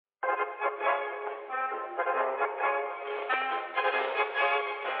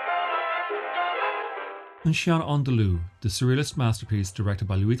Un Chien Andalou, the surrealist masterpiece directed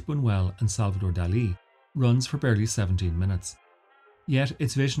by Luis Buñuel and Salvador Dalí, runs for barely 17 minutes. Yet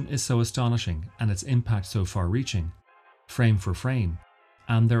its vision is so astonishing and its impact so far-reaching, frame for frame,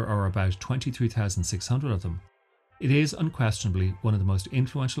 and there are about 23,600 of them, it is unquestionably one of the most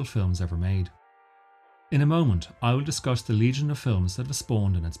influential films ever made. In a moment, I will discuss the legion of films that have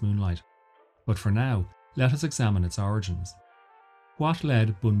spawned in its moonlight, but for now, let us examine its origins. What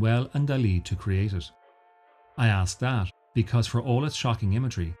led Buñuel and Dalí to create it? I ask that because for all its shocking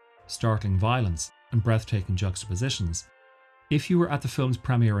imagery, startling violence, and breathtaking juxtapositions, if you were at the film's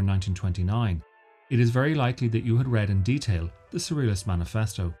premiere in 1929, it is very likely that you had read in detail the Surrealist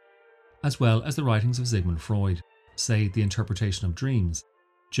Manifesto, as well as the writings of Sigmund Freud, say the interpretation of dreams,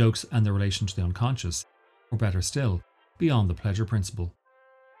 jokes and their relation to the unconscious, or better still, beyond the pleasure principle,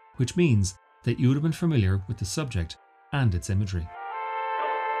 which means that you would have been familiar with the subject and its imagery.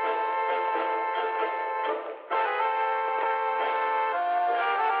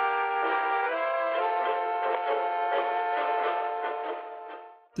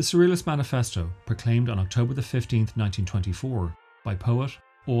 The Surrealist Manifesto, proclaimed on October 15, 1924, by poet,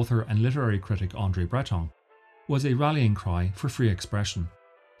 author and literary critic André Breton, was a rallying cry for free expression,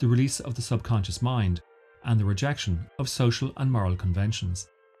 the release of the subconscious mind, and the rejection of social and moral conventions.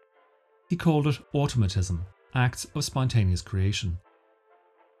 He called it automatism, acts of spontaneous creation.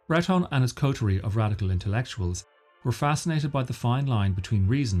 Breton and his coterie of radical intellectuals were fascinated by the fine line between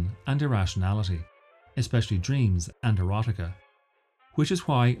reason and irrationality, especially dreams and erotica, which is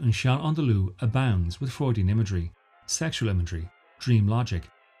why Un Chien Andalou abounds with Freudian imagery, sexual imagery, dream logic,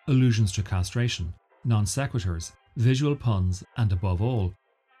 allusions to castration, non sequiturs, visual puns, and above all,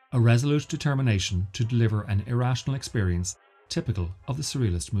 a resolute determination to deliver an irrational experience typical of the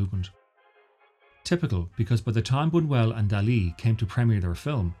Surrealist movement. Typical because by the time Buñuel and Dalí came to premiere their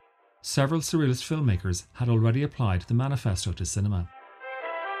film, several Surrealist filmmakers had already applied the manifesto to cinema.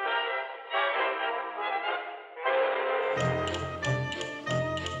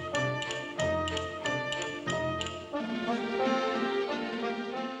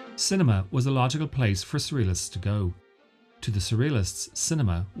 Cinema was a logical place for Surrealists to go. To the Surrealists,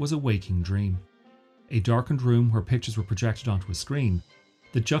 cinema was a waking dream. A darkened room where pictures were projected onto a screen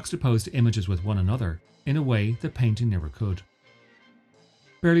that juxtaposed images with one another in a way that painting never could.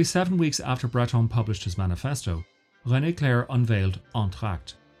 Barely 7 weeks after Breton published his manifesto, René Clair unveiled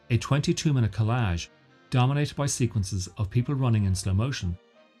Entr'acte, a 22-minute collage dominated by sequences of people running in slow motion,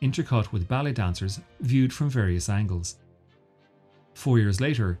 intercut with ballet dancers viewed from various angles. 4 years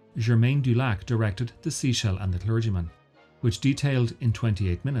later, Germaine Dulac directed The Seashell and the Clergyman, which detailed in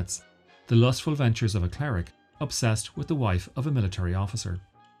 28 minutes the lustful ventures of a cleric obsessed with the wife of a military officer.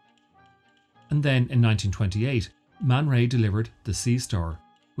 And then in 1928, Man Ray delivered The Sea Star,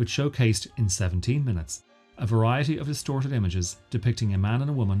 which showcased in 17 minutes a variety of distorted images depicting a man and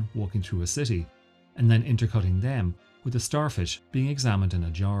a woman walking through a city, and then intercutting them with a starfish being examined in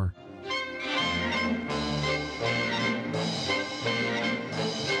a jar.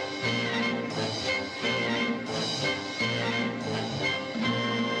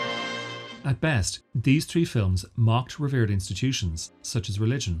 At best, these three films mocked revered institutions such as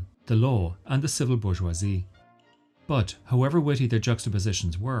religion, the law, and the civil bourgeoisie. But, however witty their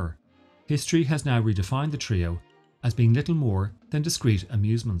juxtapositions were, history has now redefined the trio as being little more than discreet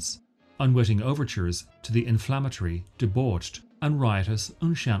amusements, unwitting overtures to the inflammatory, debauched, and riotous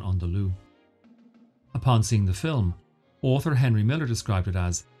Un Chien Andalou. Upon seeing the film, author Henry Miller described it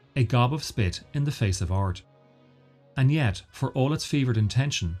as a gob of spit in the face of art. And yet, for all its fevered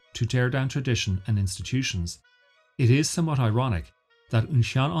intention to tear down tradition and institutions, it is somewhat ironic that Un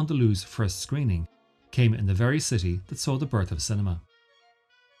Chien Andalou's first screening came in the very city that saw the birth of cinema.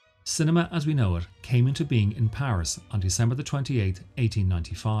 Cinema as we know it came into being in Paris on December 28,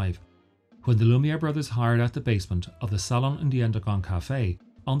 1895, when the Lumiere brothers hired out the basement of the Salon Indien de Grand Café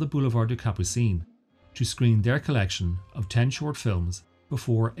on the Boulevard du Capucine to screen their collection of 10 short films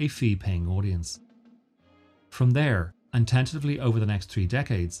before a fee-paying audience. From there, and tentatively over the next 3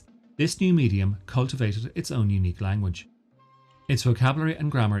 decades, this new medium cultivated its own unique language. Its vocabulary and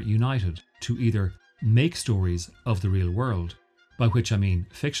grammar united to either make stories of the real world, by which I mean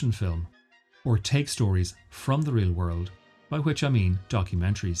fiction film, or take stories from the real world, by which I mean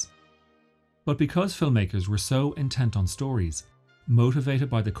documentaries. But because filmmakers were so intent on stories, motivated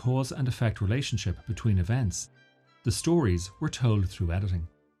by the cause and effect relationship between events, the stories were told through editing.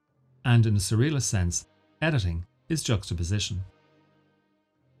 And in a surrealist sense, editing is juxtaposition.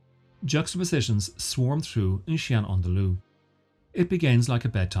 Juxtapositions swarm through Un Chien Andalou. It begins like a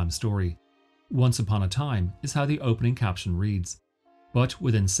bedtime story. Once upon a time is how the opening caption reads. But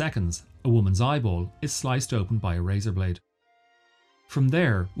within seconds, a woman's eyeball is sliced open by a razor blade. From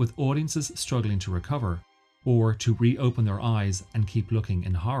there, with audiences struggling to recover, or to reopen their eyes and keep looking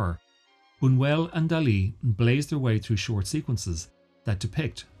in horror, Buñuel and Dalí blaze their way through short sequences that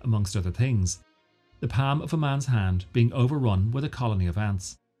depict, amongst other things, the palm of a man's hand being overrun with a colony of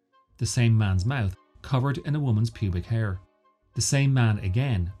ants, the same man's mouth covered in a woman's pubic hair, the same man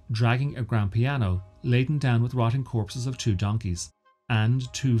again dragging a grand piano laden down with rotting corpses of 2 donkeys,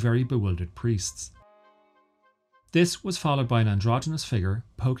 and 2 very bewildered priests. This was followed by an androgynous figure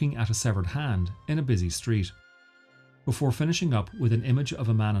poking at a severed hand in a busy street, before finishing up with an image of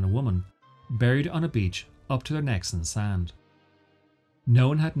a man and a woman buried on a beach up to their necks in sand. No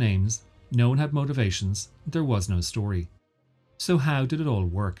one had names, no one had motivations, there was no story. So how did it all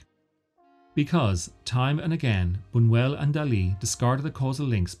work? Because, time and again, Buñuel and Dalí discarded the causal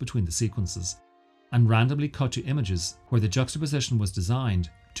links between the sequences, and randomly cut to images where the juxtaposition was designed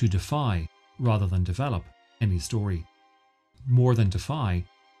to defy, rather than develop, any story. More than defy,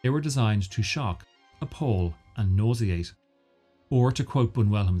 they were designed to shock, appall, and nauseate. Or to quote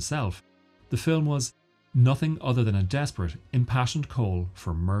Buñuel himself, the film was nothing other than a desperate, impassioned call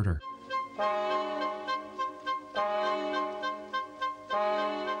for murder.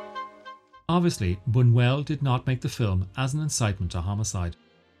 Obviously, Buñuel did not make the film as an incitement to homicide.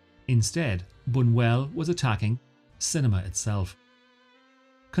 Instead, Buñuel was attacking cinema itself.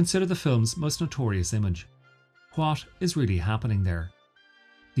 Consider the film's most notorious image. What is really happening there?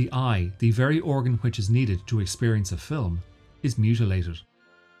 The eye, the very organ which is needed to experience a film, is mutilated.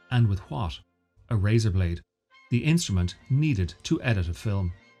 And with what? A razor blade, the instrument needed to edit a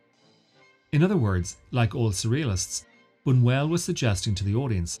film. In other words, like all surrealists, Buñuel was suggesting to the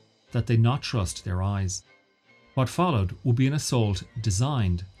audience that they not trust their eyes. What followed would be an assault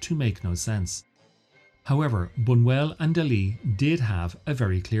designed to make no sense. However, Buñuel and Dalí did have a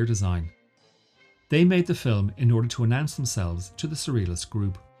very clear design. They made the film in order to announce themselves to the surrealist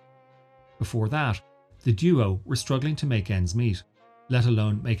group. Before that, the duo were struggling to make ends meet, let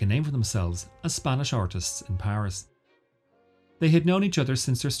alone make a name for themselves as Spanish artists in Paris. They had known each other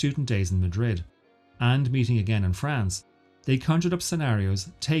since their student days in Madrid, and meeting again in France, they conjured up scenarios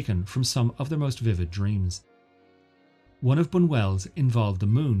taken from some of their most vivid dreams. One of Buñuel's involved the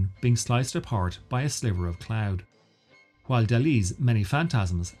moon being sliced apart by a sliver of cloud, while Dalí's many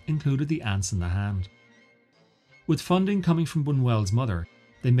phantasms included the ants in the hand. With funding coming from Buñuel's mother,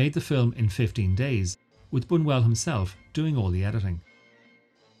 they made the film in 15 days, with Buñuel himself doing all the editing.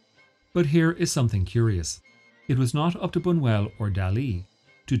 But here is something curious. It was not up to Buñuel or Dalí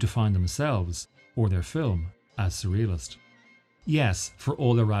to define themselves or their film as surrealist. Yes, for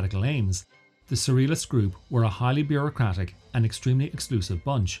all their radical aims, the surrealist group were a highly bureaucratic and extremely exclusive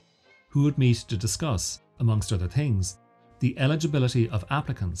bunch who would meet to discuss, amongst other things, the eligibility of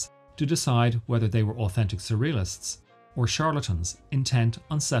applicants to decide whether they were authentic surrealists or charlatans intent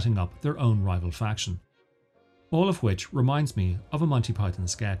on setting up their own rival faction. All of which reminds me of a Monty Python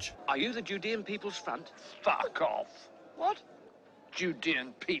sketch. Are you the Judean People's Front? Fuck off. What?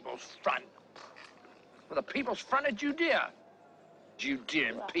 Judean People's Front. Well, the People's Front of Judea.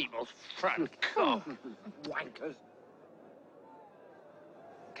 Judean People's Front. Oh, wankers.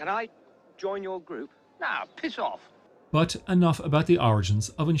 Can I join your group? Now, piss off. But enough about the origins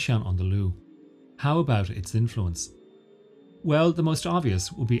of Un Chien Andalou. How about its influence? Well, the most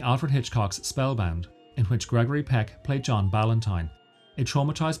obvious would be Alfred Hitchcock's Spellbound, in which Gregory Peck played John Ballantyne, a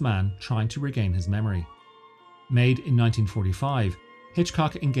traumatized man trying to regain his memory. Made in 1945,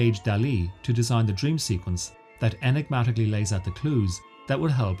 Hitchcock engaged Dalí to design the dream sequence that enigmatically lays out the clues that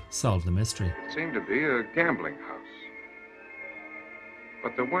would help solve the mystery. It seemed to be a gambling house.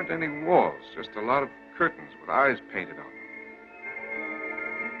 But there weren't any walls, just a lot of curtains with eyes painted on them.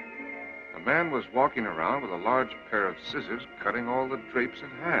 A man was walking around with a large pair of scissors cutting all the drapes in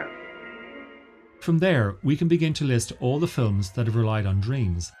half. From there, we can begin to list all the films that have relied on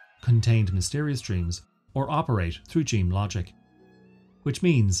dreams, contained mysterious dreams, or operate through dream logic. Which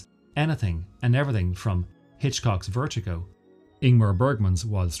means anything and everything from Hitchcock's Vertigo, Ingmar Bergman's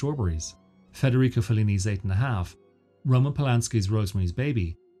Wild Strawberries, Federico Fellini's 8½, Roman Polanski's Rosemary's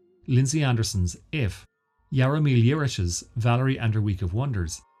Baby, Lindsay Anderson's If, Jaromir Jarich's Valerie and Her Week of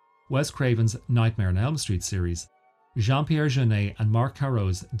Wonders, Wes Craven's Nightmare on Elm Street series, Jean-Pierre Jeunet and Marc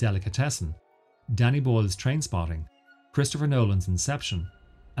Caro's Delicatessen, Danny Boyle's Trainspotting, Christopher Nolan's Inception,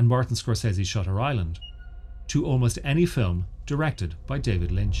 and Martin Scorsese's Shutter Island, to almost any film directed by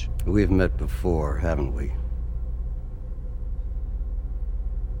David Lynch. We've met before, haven't we?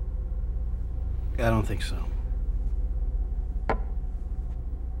 I don't think so.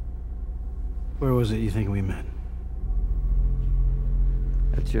 Where was it you think we met?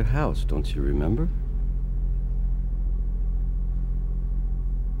 At your house, don't you remember?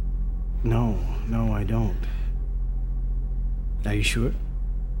 No, I don't. Are you sure?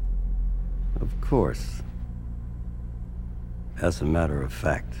 Of course. As a matter of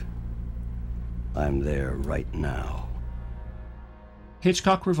fact, I'm there right now.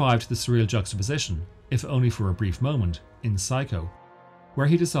 Hitchcock revived the surreal juxtaposition, if only for a brief moment, in Psycho, where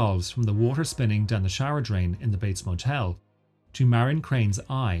he dissolves from the water spinning down the shower drain in the Bates Motel to Marion Crane's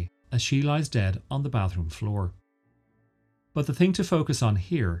eye as she lies dead on the bathroom floor. But the thing to focus on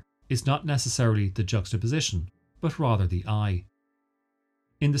here is not necessarily the juxtaposition, but rather the eye.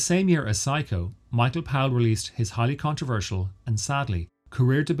 In the same year as Psycho, Michael Powell released his highly controversial and sadly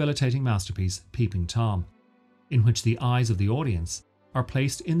career-debilitating masterpiece Peeping Tom, in which the eyes of the audience are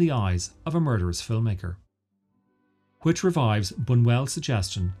placed in the eyes of a murderous filmmaker, which revives Buñuel's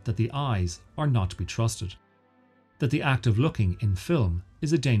suggestion that the eyes are not to be trusted, that the act of looking in film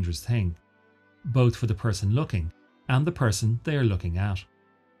is a dangerous thing, both for the person looking and the person they are looking at.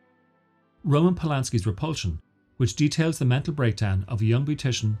 Roman Polanski's Repulsion, which details the mental breakdown of a young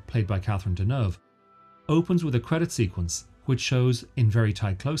beautician played by Catherine Deneuve, opens with a credit sequence which shows, in very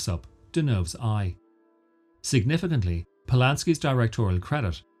tight close-up, Deneuve's eye. Significantly, Polanski's directorial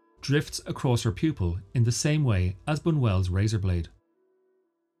credit drifts across her pupil in the same way as Buñuel's razor blade.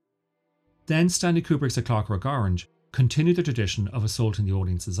 Then Stanley Kubrick's A Clockwork Orange continued the tradition of assaulting the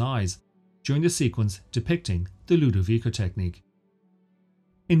audience's eyes during the sequence depicting the Ludovico technique.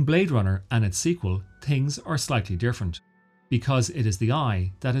 In Blade Runner and its sequel, things are slightly different, because it is the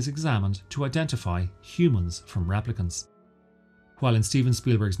eye that is examined to identify humans from replicants. While in Steven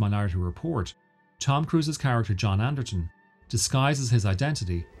Spielberg's Minority Report, Tom Cruise's character John Anderton disguises his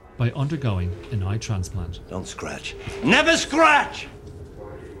identity by undergoing an eye transplant. Don't scratch. Never scratch!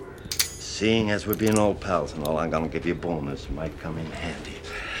 Seeing as we're being old pals and all, I'm gonna give you a bonus. Might come in handy.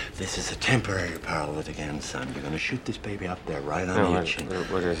 This is a temporary paralytic again, son. You're gonna shoot this baby up there right on your chin.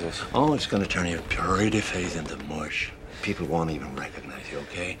 What is this? Oh, it's gonna turn your pretty face into mush. People won't even recognize you,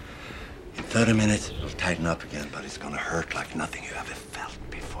 okay? In 30 minutes, it'll tighten up again, but it's gonna hurt like nothing you ever felt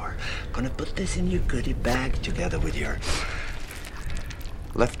before. Gonna put this in your goodie bag together with your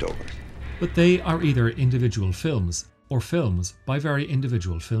leftovers. But they are either individual films or films by very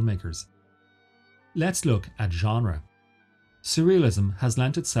individual filmmakers. Let's look at genre. Surrealism has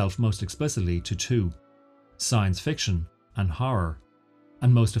lent itself most explicitly to two: science fiction and horror,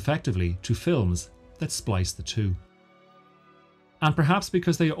 and most effectively to films that splice the two. And perhaps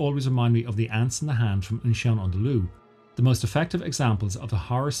because they always remind me of the ants in the hand from Un Chien Andalou, the most effective examples of the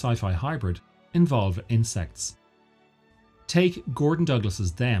horror sci-fi hybrid involve insects. Take Gordon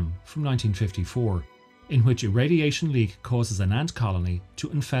Douglas's Them from 1954, in which a radiation leak causes an ant colony to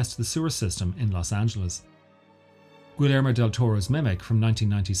infest the sewer system in Los Angeles. Guillermo del Toro's Mimic from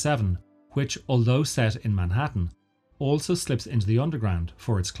 1997, which, although set in Manhattan, also slips into the underground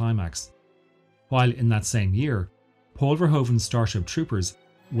for its climax. While in that same year, Paul Verhoeven's Starship Troopers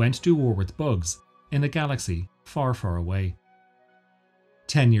went to war with bugs in a galaxy far, far away.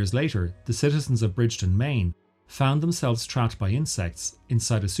 10 years later, the citizens of Bridgeton, Maine, found themselves trapped by insects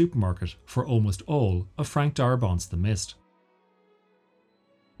inside a supermarket for almost all of Frank Darabont's The Mist.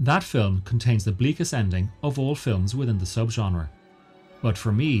 That film contains the bleakest ending of all films within the subgenre. But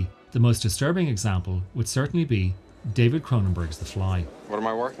for me, the most disturbing example would certainly be David Cronenberg's The Fly. What am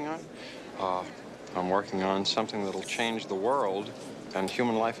I working on? I'm working on something that'll change the world and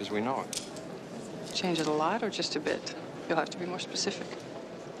human life as we know it. Change it a lot or just a bit? You'll have to be more specific.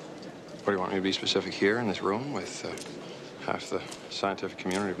 What, do you want me to be specific here in this room with half the scientific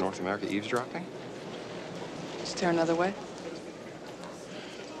community of North America eavesdropping? Is there another way?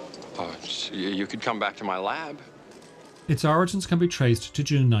 You could come back to my lab. Its origins can be traced to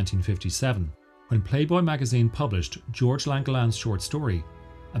June 1957, when Playboy magazine published George Langeland's short story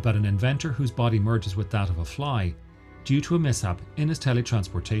about an inventor whose body merges with that of a fly due to a mishap in his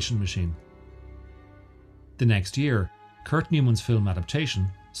teletransportation machine. The next year, Kurt Newman's film adaptation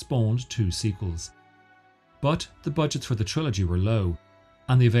spawned 2 sequels. But the budgets for the trilogy were low,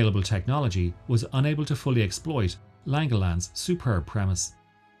 and the available technology was unable to fully exploit Langeland's superb premise.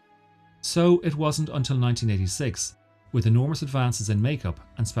 So it wasn't until 1986, with enormous advances in makeup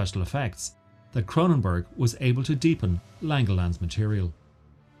and special effects, that Cronenberg was able to deepen Langeland's material.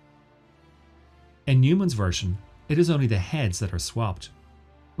 In Newman's version, it is only the heads that are swapped,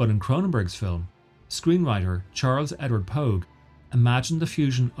 but in Cronenberg's film, screenwriter Charles Edward Pogue imagined the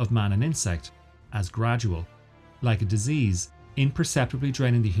fusion of man and insect as gradual, like a disease imperceptibly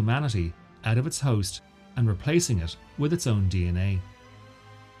draining the humanity out of its host and replacing it with its own DNA.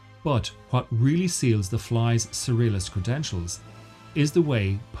 But what really seals The Fly's surrealist credentials is the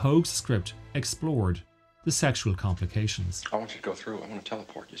way Pogue's script explored the sexual complications. I want you to go through. I want to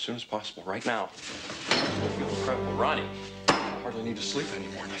teleport you as soon as possible, right now. I feel incredible. Ronnie, I hardly need to sleep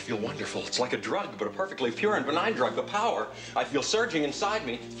anymore, and I feel wonderful. It's like a drug, but a perfectly pure and benign drug. The power I feel surging inside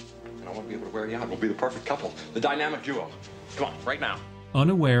me. And I want to be able to wear you out. We'll be the perfect couple, the dynamic duo. Come on, right now.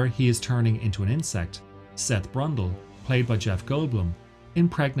 Unaware he is turning into an insect, Seth Brundle, played by Jeff Goldblum,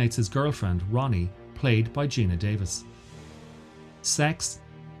 impregnates his girlfriend, Ronnie, played by Gina Davis. Sex,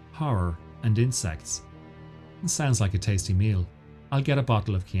 horror, and insects. It sounds like a tasty meal. I'll get a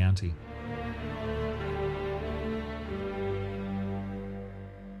bottle of Chianti.